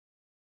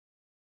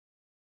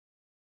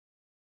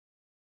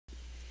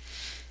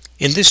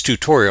In this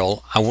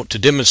tutorial, I want to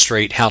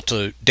demonstrate how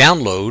to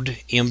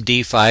download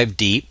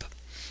MD5Deep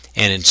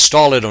and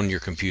install it on your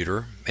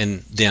computer,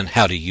 and then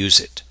how to use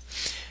it.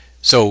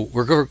 So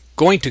we're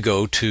going to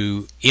go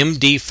to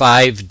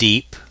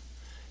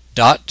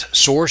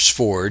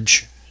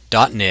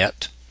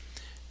MD5Deep.sourceforge.net.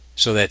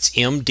 So that's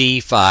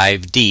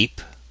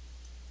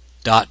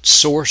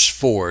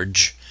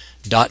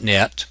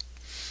MD5Deep.sourceforge.net.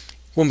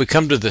 When we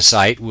come to the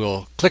site,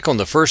 we'll click on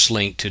the first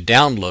link to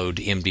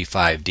download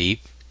MD5Deep.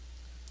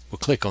 We'll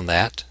click on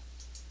that.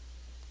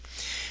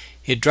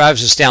 It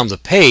drives us down the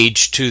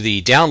page to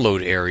the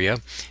download area,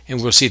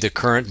 and we'll see the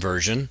current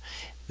version,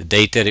 the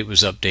date that it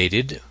was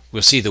updated.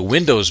 We'll see the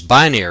Windows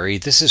binary.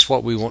 This is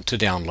what we want to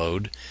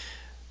download.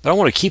 But I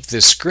want to keep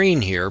this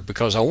screen here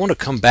because I want to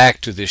come back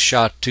to this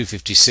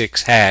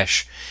SHA-256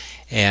 hash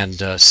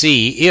and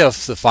see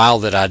if the file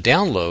that I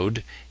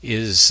download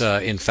is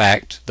in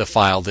fact the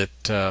file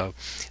that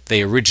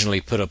they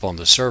originally put up on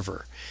the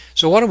server.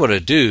 So what I'm going to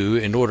do,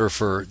 in order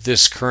for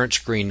this current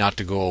screen not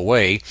to go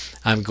away,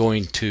 I'm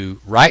going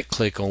to right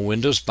click on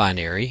Windows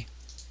Binary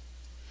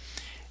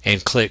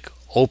and click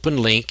Open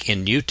Link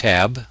in New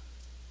Tab,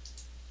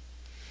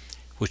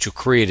 which will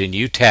create a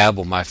new tab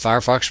on my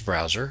Firefox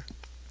browser.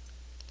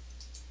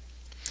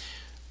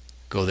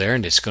 Go there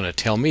and it's going to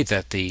tell me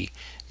that the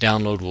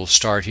download will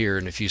start here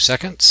in a few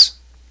seconds.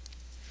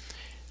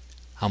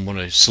 I'm going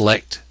to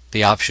select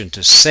the option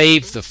to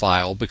save the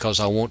file because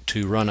I want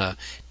to run a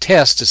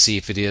test to see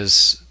if it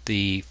is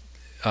the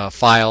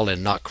file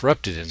and not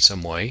corrupted in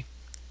some way.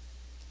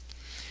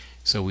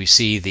 So we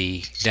see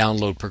the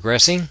download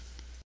progressing.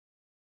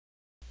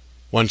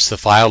 Once the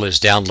file is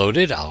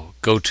downloaded, I'll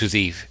go to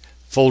the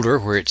folder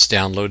where it's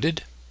downloaded,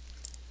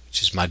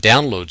 which is my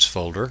downloads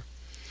folder.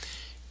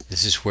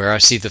 This is where I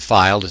see the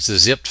file. It's a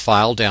zipped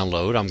file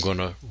download. I'm going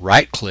to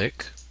right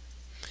click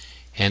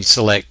and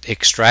select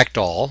Extract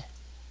All.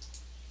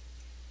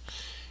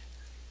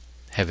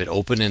 Have it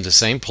open in the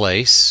same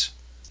place.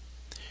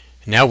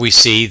 Now we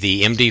see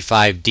the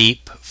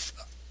MD5Deep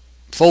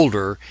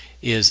folder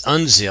is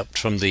unzipped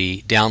from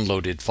the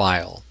downloaded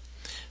file.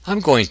 I'm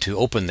going to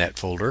open that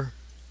folder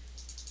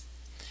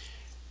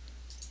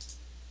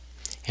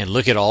and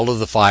look at all of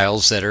the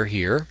files that are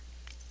here.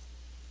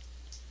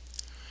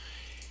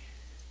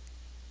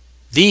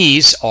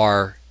 These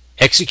are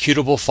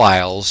executable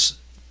files,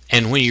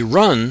 and when you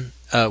run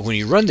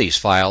these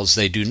files,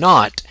 they do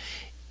not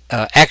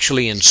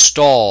actually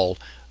install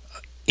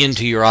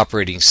into your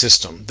operating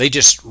system. They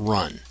just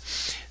run.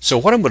 So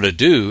what I'm going to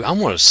do, I'm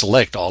going to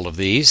select all of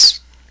these.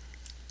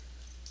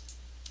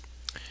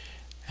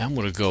 I'm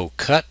going to go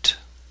Cut,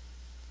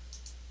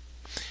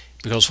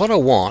 because what I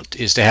want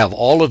is to have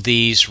all of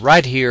these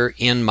right here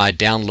in my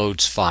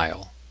downloads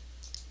file.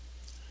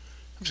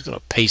 I'm just going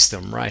to paste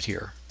them right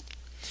here.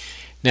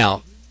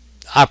 Now,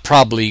 I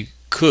probably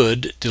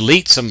could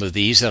delete some of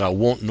these that I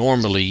won't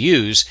normally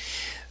use,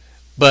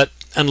 but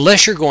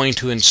unless you're going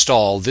to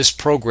install this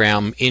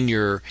program in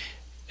your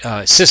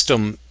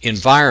system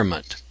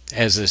environment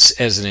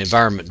as an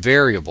environment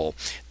variable,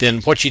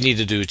 then what you need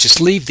to do is just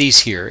leave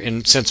these here.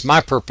 And since my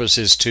purpose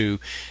is to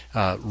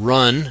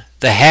run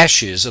the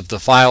hashes of the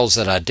files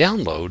that I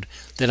download,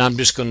 then I'm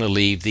just going to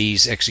leave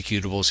these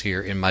executables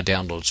here in my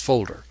downloads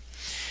folder.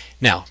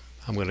 Now,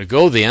 I'm going to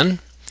go then,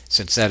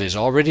 since that is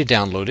already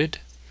downloaded,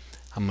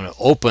 I'm going to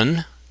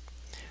open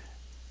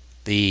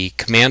the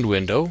command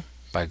window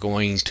by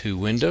going to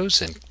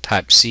Windows and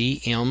type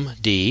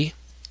CMD,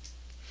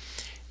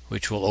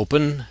 which will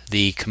open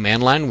the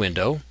command line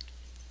window.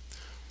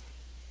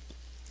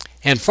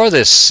 And for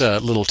this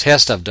little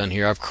test I've done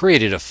here, I've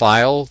created a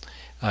file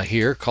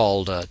here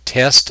called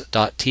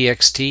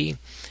test.txt.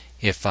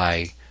 If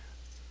I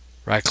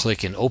right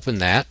click and open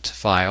that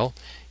file,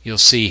 you'll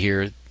see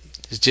here it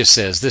just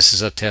says this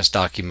is a test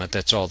document.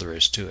 That's all there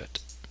is to it.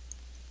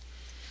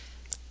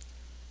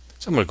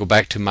 So I'm going to go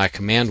back to my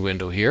command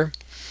window here.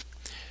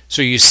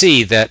 So you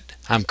see that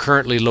I'm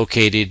currently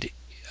located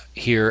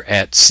here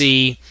at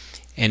C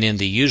and in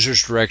the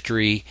users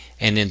directory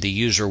and in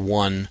the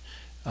user1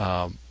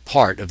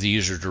 part of the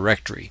user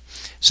directory.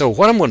 So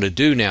what I'm going to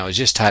do now is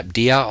just type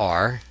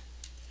dir,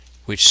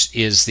 which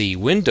is the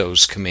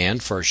Windows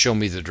command for show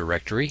me the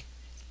directory.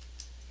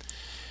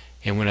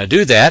 And when I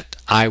do that,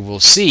 I will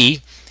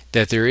see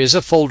that there is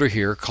a folder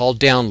here called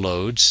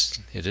Downloads.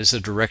 It is a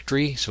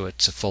directory, so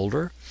it's a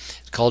folder.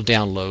 It's called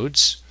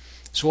Downloads.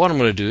 So what I'm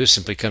going to do is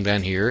simply come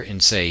down here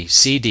and say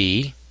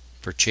CD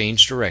for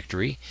change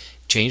directory,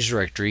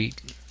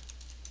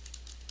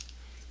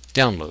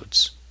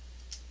 downloads.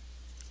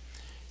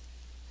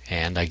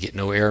 And I get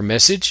no error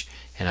message,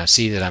 and I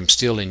see that I'm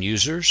still in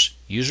users,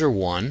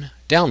 user1,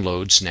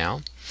 downloads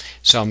now.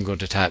 So I'm going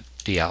to type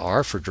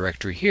dir for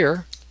directory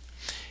here.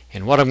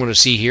 And what I'm going to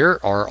see here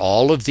are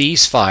all of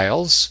these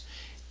files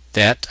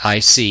that I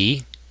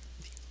see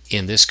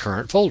in this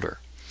current folder.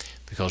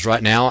 Because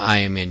right now I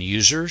am in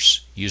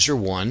users,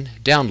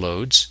 user1,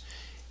 downloads,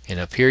 and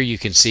up here you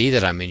can see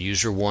that I'm in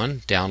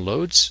user1,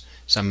 downloads.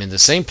 So I'm in the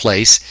same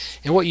place,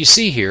 and what you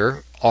see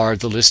here are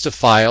the list of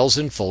files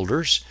and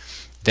folders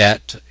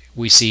that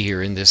we see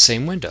here in this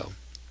same window.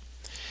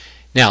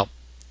 Now,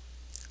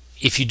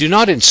 if you do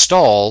not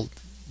install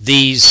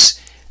these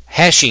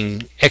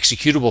hashing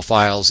executable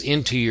files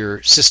into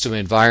your system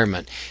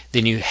environment,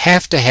 then you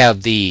have to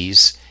have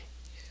these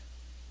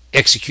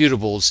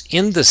executables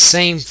in the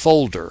same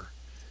folder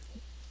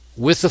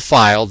with the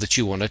file that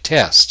you want to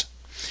test.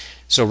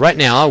 So right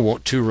now I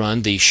want to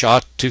run the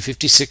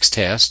SHA-256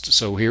 test.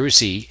 So here we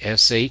see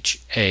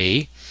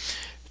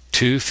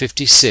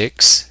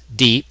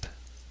SHA-256Deep,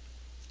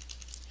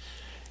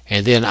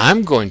 and then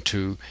I'm going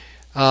to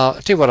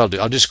I'll tell you what I'll do.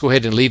 I'll just go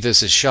ahead and leave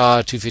this as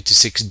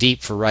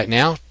SHA-256Deep for right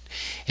now,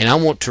 and I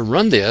want to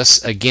run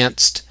this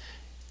against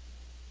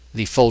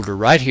the folder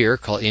right here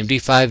called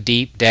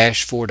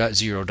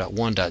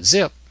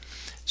MD5Deep-4.0.1.zip.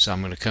 So I'm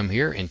going to come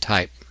here and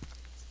type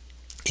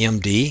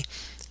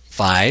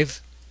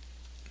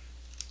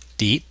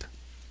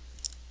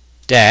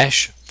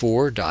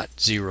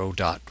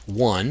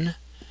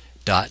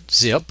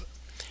MD5Deep-4.0.1.zip.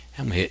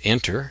 I'm going to hit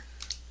enter,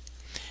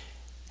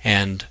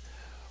 and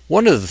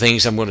one of the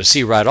things I'm going to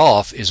see right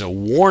off is a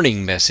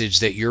warning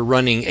message that you're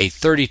running a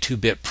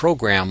 32-bit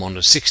program on a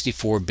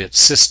 64-bit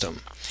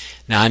system.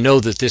 Now I know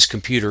that this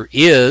computer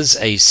is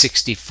a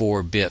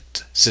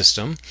 64-bit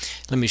system.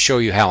 Let me show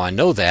you how I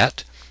know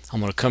that. I'm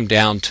going to come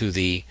down to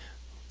the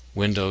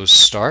Windows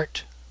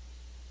Start,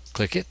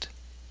 click it.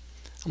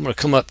 I'm going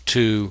to come up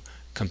to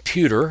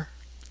Computer,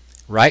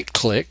 right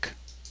click,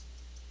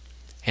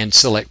 and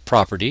select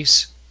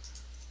Properties.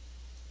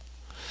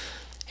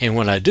 And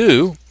when I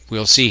do,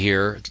 we'll see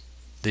here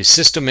the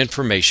system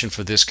information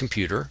for this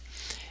computer,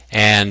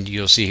 and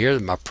you'll see here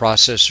that my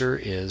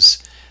processor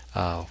is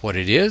what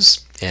it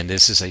is, and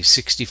this is a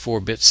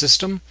 64-bit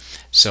system.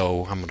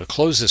 So I'm going to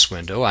close this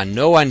window. I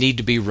know I need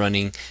to be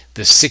running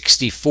the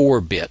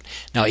 64-bit.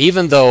 Now,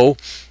 even though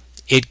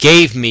it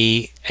gave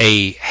me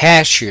a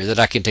hash here that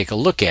I can take a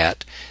look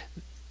at,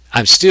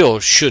 I still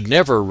should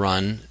never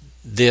run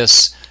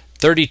this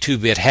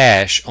 32-bit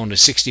hash on a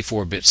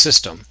 64-bit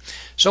system.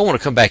 So I want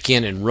to come back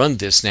in and run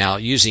this now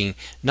using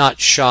not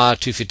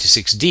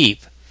SHA-256Deep,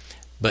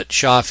 but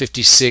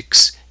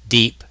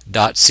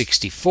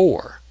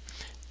SHA-256Deep.64.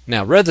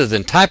 Now, rather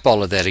than type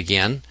all of that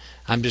again,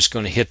 I'm just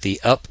going to hit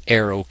the up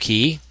arrow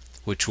key,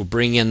 which will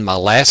bring in my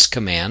last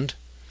command.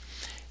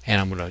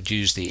 And I'm going to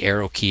use the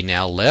arrow key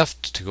now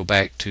left to go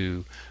back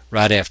to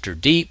right after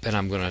deep, and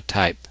I'm going to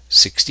type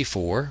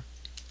 64.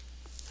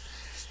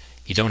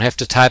 You don't have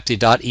to type the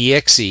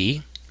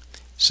 .exe.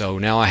 So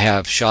now I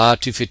have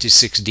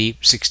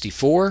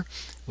SHA-256Deep64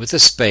 with a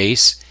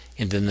space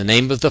and then the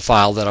name of the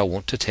file that I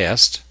want to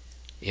test.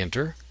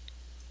 Enter.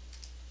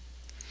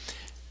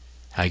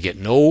 I get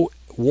no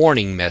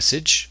warning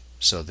message,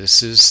 so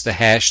this is the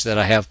hash that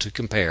I have to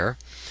compare.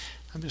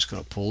 I'm just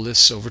going to pull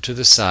this over to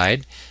the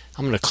side.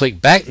 I'm going to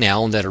click back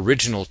now on that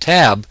original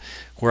tab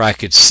where I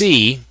could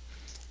see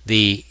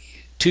the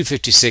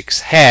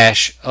 256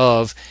 hash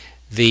of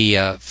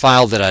the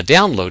file that I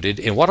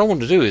downloaded, and what I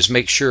want to do is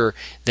make sure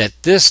that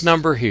this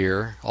number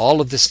here, all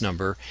of this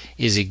number,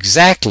 is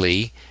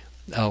exactly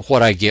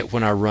what I get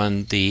when I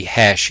run the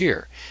hash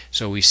here.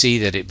 So we see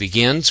that it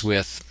begins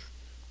with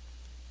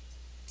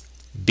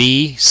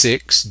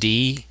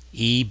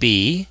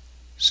B6DEB,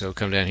 so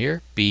come down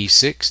here,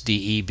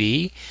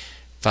 B6DEB,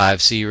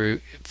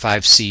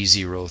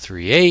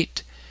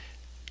 5C038,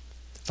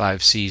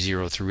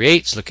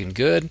 5C038 is looking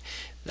good.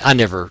 I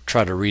never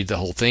try to read the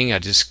whole thing. I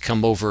just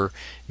come over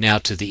now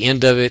to the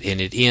end of it,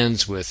 and it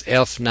ends with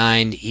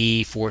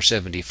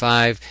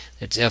F9E475.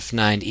 That's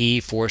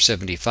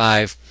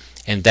F9E475,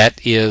 and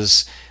that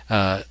is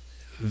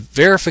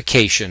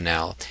verification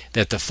now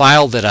that the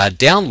file that I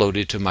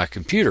downloaded to my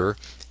computer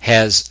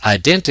has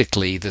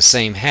identically the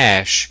same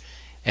hash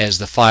as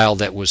the file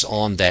that was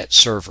on that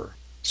server.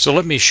 So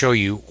let me show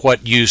you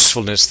what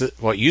usefulness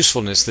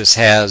this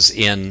has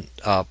in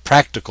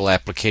practical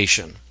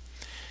application.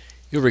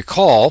 You'll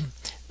recall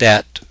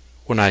that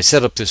when I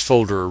set up this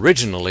folder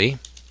originally,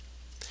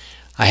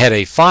 I had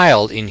a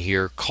file in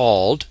here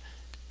called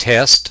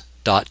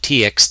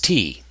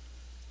test.txt.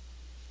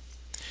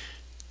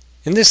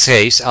 In this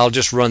case, I'll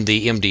just run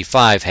the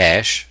MD5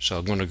 hash, so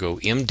I'm going to go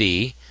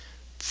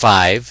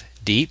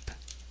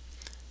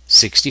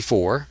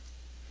MD5Deep64.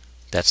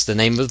 That's the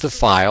name of the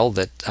file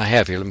that I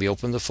have here. Let me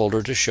open the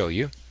folder to show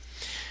you.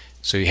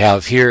 So you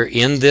have here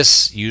in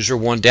this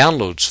user1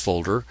 downloads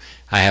folder,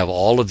 I have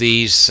all of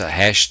these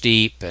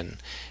HashDeep and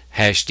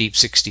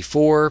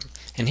HashDeep64,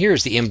 and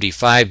here's the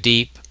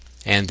MD5Deep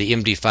and the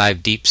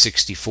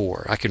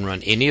MD5Deep64. I can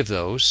run any of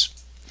those.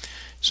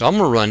 So I'm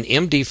going to run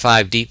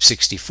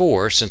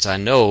MD5Deep64 since I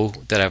know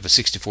that I have a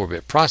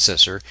 64-bit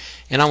processor,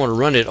 and I'm going to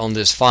run it on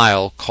this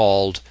file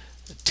called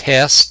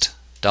test.txt.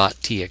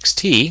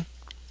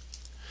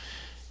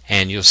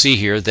 And you'll see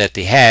here that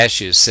the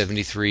hash is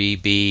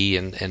 73B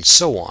and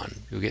so on.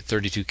 You'll get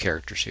 32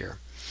 characters here.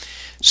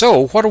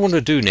 So what I want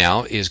to do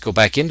now is go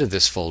back into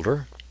this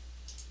folder.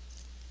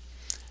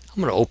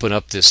 I'm going to open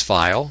up this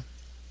file,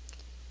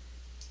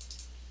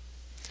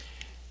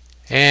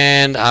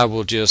 and I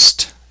will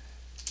just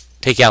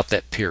take out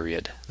that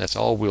period. That's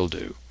all we'll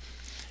do.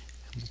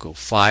 Go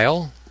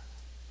File,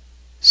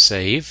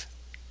 Save.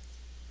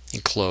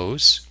 and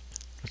close.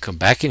 I'll come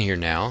back in here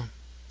now.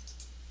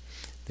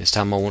 This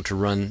time I want to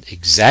run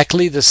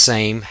exactly the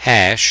same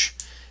hash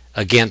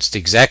against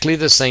exactly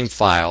the same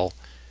file,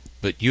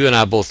 but you and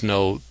I both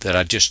know that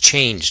I just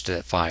changed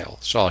that file.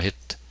 So I'll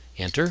hit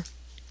enter.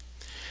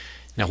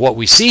 Now what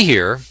we see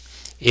here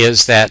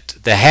is that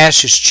the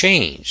hash has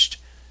changed.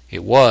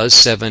 It was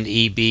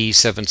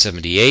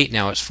 7EB778,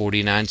 now it's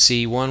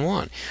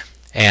 49C11.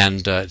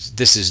 And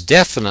this is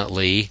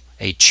definitely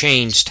a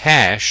changed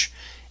hash,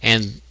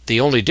 and the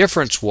only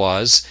difference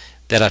was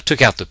that I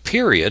took out the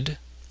period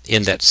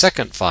in that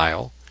second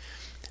file,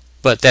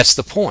 but that's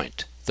the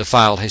point. The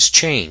file has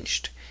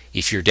changed.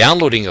 If you're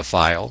downloading a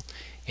file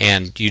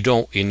and you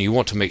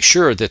want to make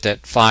sure that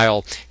that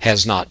file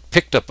has not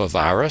picked up a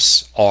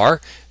virus,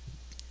 or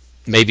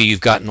maybe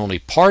you've gotten only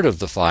part of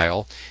the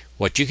file,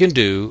 what you can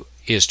do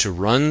is to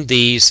run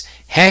these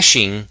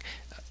hashing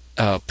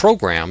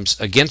programs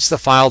against the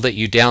file that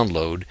you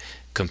download,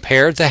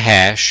 compare the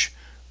hash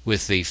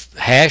with the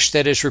hash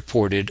that is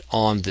reported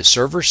on the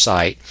server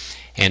site,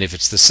 and if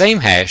it's the same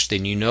hash,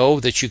 then you know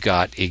that you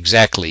got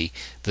exactly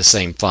the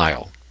same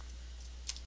file.